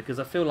work, though, because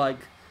I feel like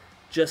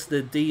just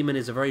the Demon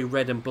is a very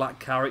red and black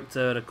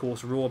character, and of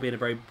course Raw being a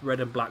very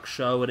red and black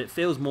show, and it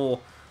feels more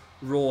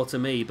Raw to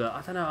me, but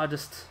I don't know,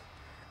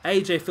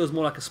 AJ feels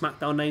more like a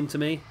SmackDown name to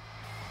me.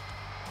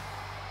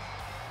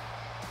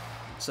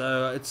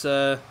 So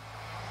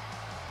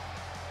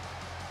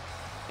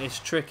it's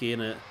tricky,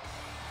 isn't it?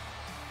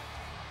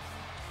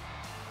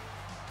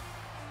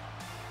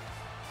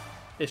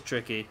 It's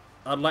tricky.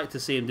 I'd like to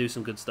see him do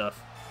some good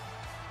stuff.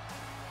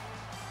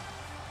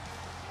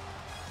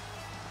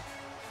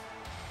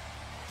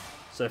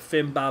 So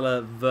Finn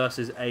Balor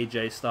versus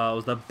AJ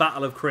Styles, the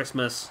Battle of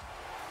Christmas.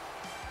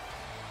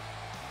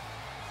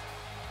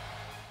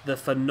 The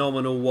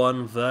Phenomenal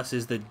One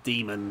versus the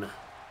Demon.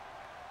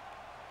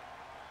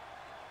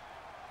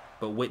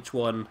 But which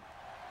one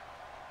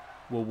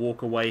will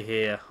walk away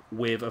here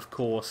with, of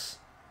course,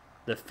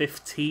 the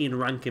 15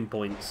 ranking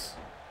points?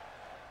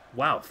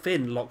 Wow,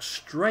 Finn locked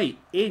straight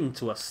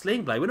into a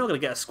sling blade. We're not going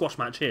to get a squash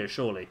match here,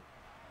 surely.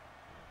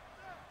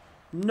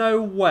 No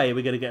way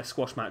we're going to get a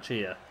squash match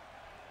here.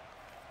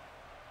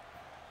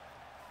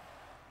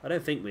 I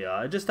don't think we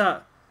are. Just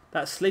that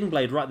sling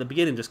blade right at the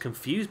beginning just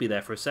confused me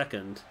there for a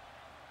second.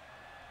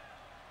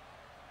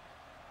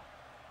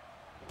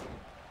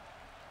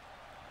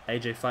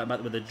 AJ fighting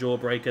back with a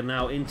jawbreaker,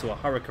 now into a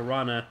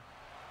Hurricanrana.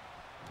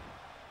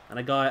 And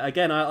a guy,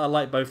 again, I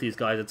like both these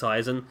guys'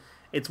 attires, and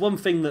it's one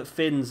thing that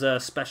Finn's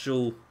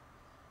special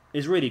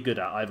is really good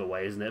at either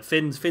way, isn't it?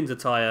 Finn's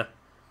attire,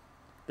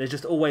 there's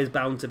just always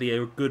bound to be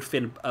a good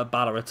Finn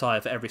Balor attire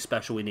for every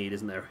special we need,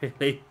 isn't there,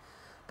 really?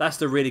 That's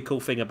the really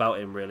cool thing about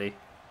him, really.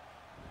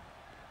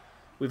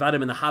 We've had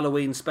him in the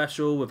Halloween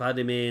special, we've had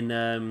him in,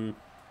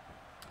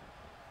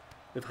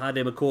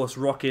 of course,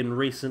 rocking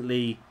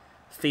recently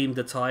themed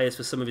attires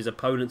for some of his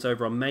opponents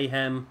over on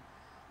Mayhem.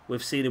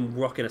 We've seen him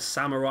rocking a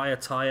samurai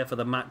attire for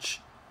the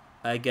match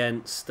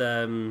against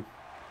the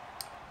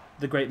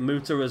Great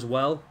Muta as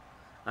well.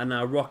 And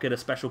now rocking a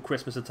special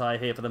Christmas attire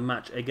here for the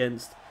match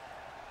against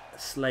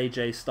Slay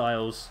J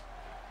Styles.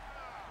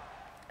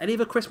 Any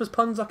other Christmas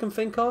puns I can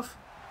think of?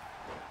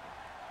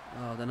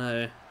 Oh, I don't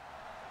know.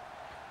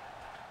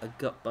 A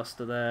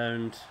Gutbuster there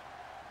and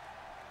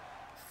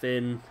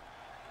Finn.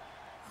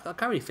 I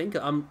can't really think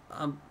of.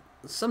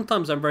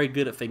 Sometimes I'm very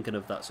good at thinking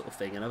of that sort of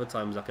thing, and other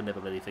times I can never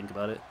really think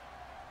about it.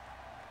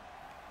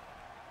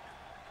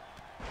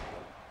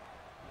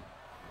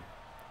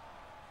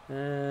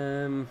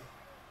 No,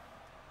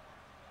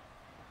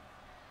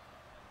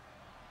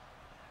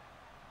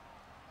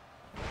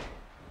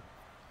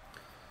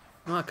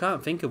 I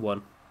can't think of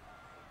one.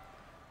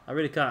 I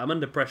really can't. I'm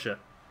under pressure.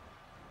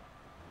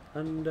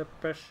 Under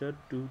pressure.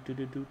 Do do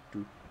do do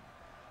do.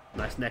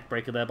 Nice neck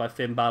breaker there by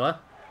Finn Balor.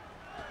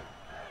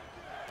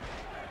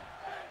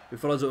 He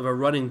follows it with a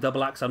running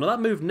double axe. Now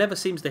that move never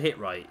seems to hit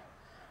right.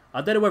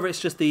 I don't know whether it's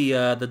just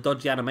the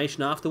dodgy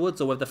animation afterwards,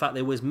 or whether the fact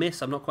they always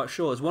miss. I'm not quite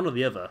sure. It's one or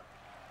the other.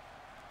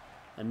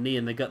 A knee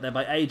in the gut there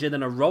by AJ,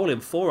 then a rolling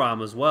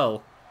forearm as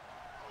well.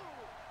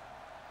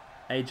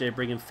 AJ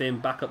bringing Finn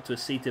back up to a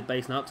seated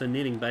base, now up to a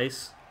kneeling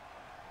base.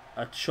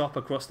 A chop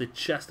across the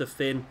chest of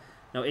Finn,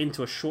 now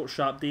into a short,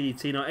 sharp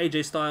DDT. Now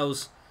AJ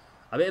Styles,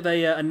 a bit of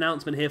a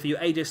announcement here for you.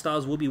 AJ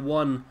Styles will be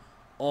one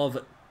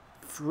of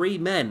 3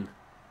 men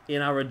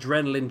in our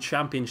Adrenaline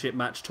Championship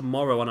match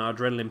tomorrow on our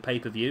Adrenaline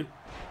pay-per-view.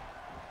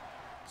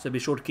 So be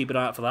sure to keep an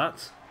eye out for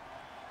that.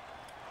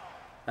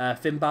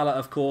 Finn Balor,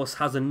 of course,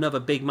 has another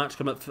big match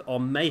coming up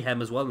on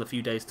Mayhem as well in a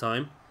few days'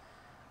 time.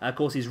 Of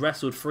course, he's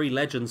wrestled 3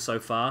 legends so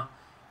far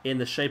in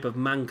the shape of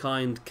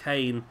Mankind,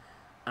 Kane,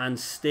 and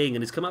Sting.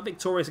 And he's come out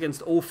victorious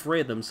against all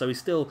three of them, so he's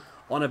still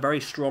on a very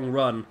strong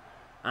run.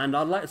 And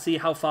I'd like to see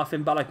how far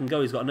Finn Balor can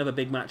go. He's got another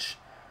big match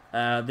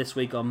this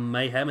week on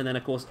Mayhem, and then,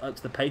 of course, up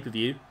to the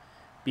pay-per-view.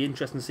 Be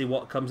interesting to see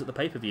what comes at the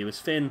pay-per-view. As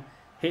Finn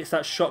hits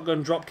that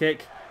shotgun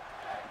dropkick.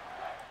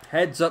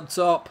 Heads up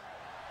top.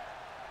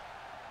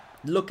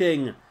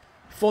 Looking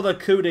for the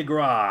coup de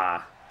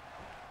grace.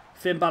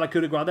 Finn Balor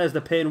coup de grace. There's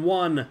the pin.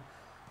 1,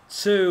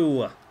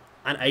 2.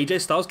 And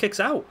AJ Styles kicks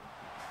out.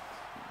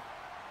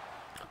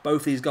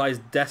 Both these guys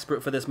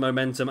desperate for this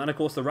momentum. And, of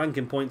course, the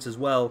ranking points as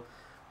well.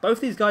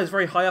 Both these guys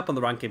very high up on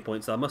the ranking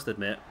points, I must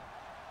admit.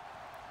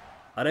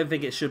 I don't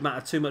think it should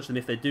matter too much to them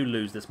if they do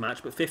lose this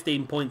match. But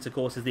 15 points, of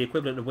course, is the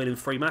equivalent of winning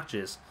 3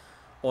 matches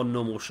on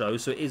normal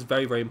shows. So it is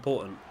very, very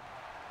important.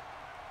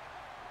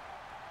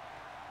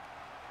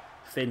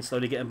 Finn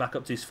slowly getting back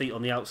up to his feet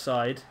on the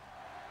outside.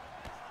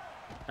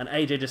 And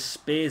AJ just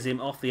spears him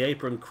off the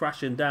apron,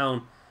 crashing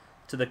down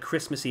to the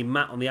Christmassy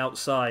mat on the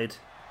outside.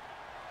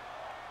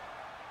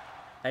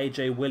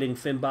 AJ willing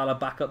Finn Balor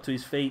back up to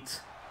his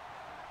feet.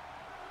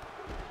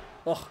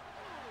 Oh,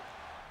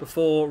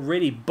 before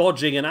really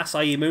bodging an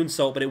acai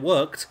moonsault, but it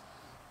worked.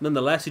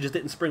 Nonetheless, he just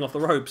didn't spring off the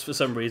ropes for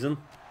some reason.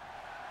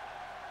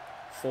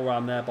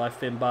 Forearm there by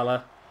Finn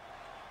Balor.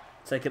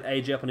 Taking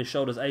AJ up on his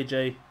shoulders.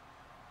 AJ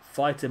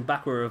fighting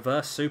back with a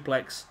reverse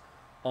suplex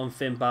on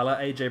Finn Balor.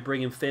 AJ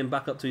bringing Finn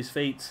back up to his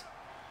feet.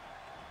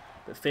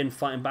 But Finn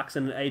fighting back,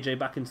 sending AJ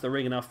back into the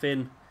ring. And now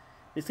Finn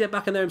needs to get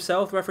back in there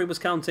himself. The referee was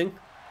counting.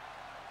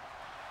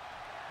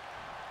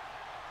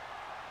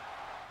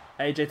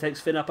 AJ takes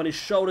Finn up on his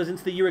shoulders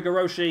into the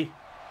Urigoroshi.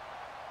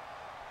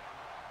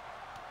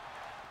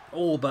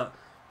 Oh, but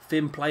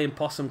Finn playing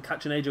possum,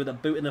 catching AJ with a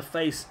boot in the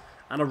face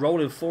and a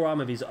rolling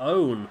forearm of his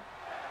own.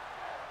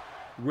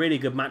 Really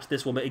good match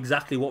this one, but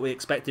exactly what we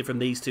expected from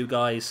these two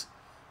guys.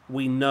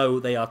 We know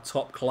they are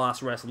top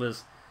class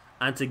wrestlers,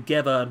 and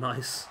together,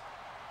 nice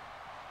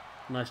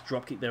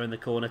dropkick there in the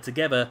corner.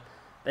 Together,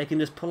 they can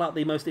just pull out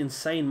the most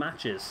insane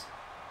matches.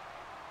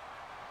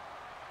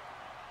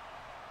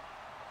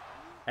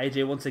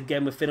 AJ once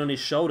again with Finn on his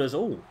shoulders.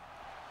 Oh,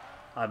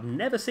 I've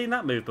never seen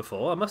that move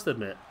before, I must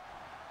admit.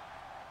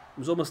 It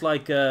was almost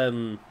like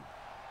a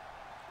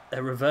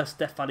reverse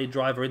Death Valley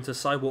driver into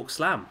Sidewalk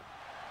Slam.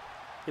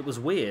 It was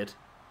weird.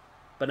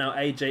 But now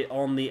AJ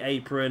on the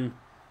apron,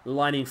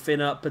 lining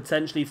Finn up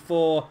potentially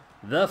for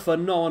the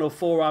phenomenal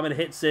forearm and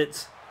hits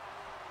it.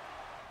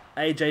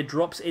 AJ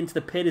drops into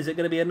the pin. Is it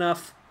going to be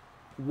enough?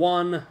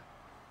 1,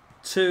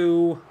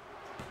 2,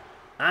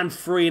 and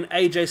 3. And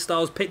AJ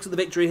Styles picks up the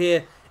victory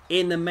here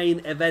in the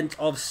main event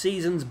of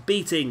Season's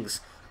Beatings,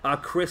 our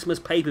Christmas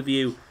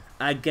pay-per-view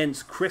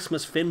against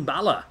Christmas Finn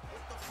Balor.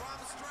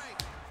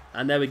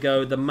 And there we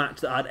go, the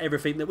match that had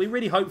everything that we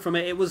really hoped from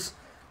it. It was,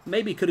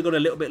 maybe could have gone a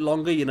little bit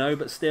longer, you know,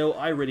 but still,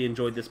 I really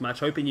enjoyed this match.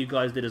 Hoping you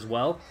guys did as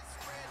well.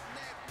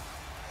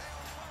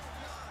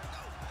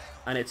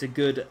 And it's a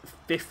good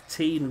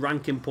 15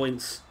 ranking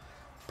points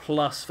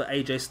plus for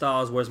AJ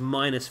Styles, whereas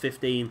minus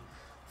 15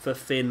 for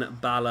Finn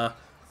Balor,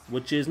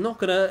 which is not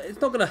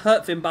gonna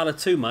hurt Finn Balor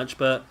too much,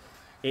 but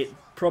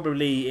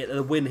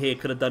the win here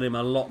could have done him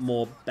a lot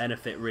more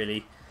benefit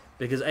really,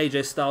 because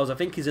AJ Styles, I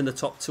think he's in the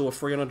top 2 or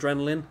 3 on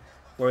Adrenaline,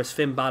 whereas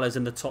Finn Balor's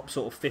in the top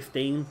sort of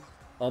 15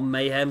 on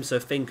Mayhem, so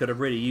Finn could have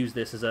really used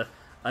this as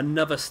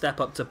another step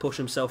up to push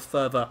himself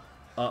further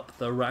up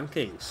the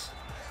rankings.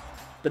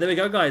 But there we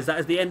go, guys. That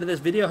is the end of this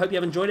video. Hope you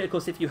have enjoyed it. Of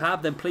course, if you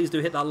have, then please do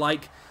hit that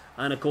like,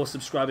 and of course,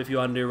 subscribe if you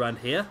are new around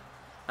here.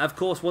 Of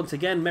course, once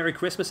again, Merry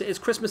Christmas. It is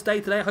Christmas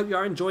Day today. I hope you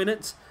are enjoying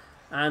it.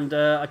 And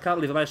I can't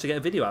believe I managed to get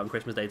a video out on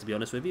Christmas Day, to be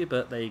honest with you.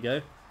 But there you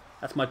go.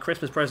 That's my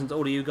Christmas present to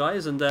all of you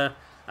guys. And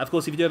of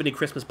course, if you do have any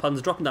Christmas puns,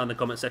 drop them down in the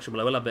comment section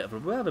below. We'll have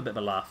a bit of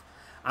a laugh.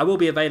 I will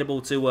be available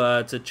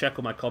to check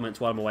all my comments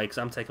while I'm away, because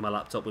I'm taking my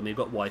laptop with me. I've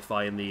got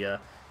Wi-Fi in the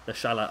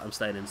chalet I'm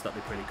staying in, so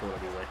that'll be pretty cool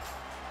anyway.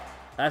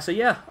 So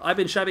yeah, I've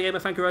been Shabby Gamer.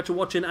 Thank you very much for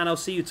watching, and I'll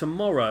see you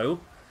tomorrow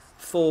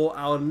for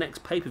our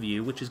next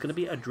pay-per-view, which is going to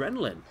be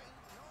Adrenaline.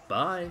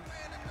 Bye.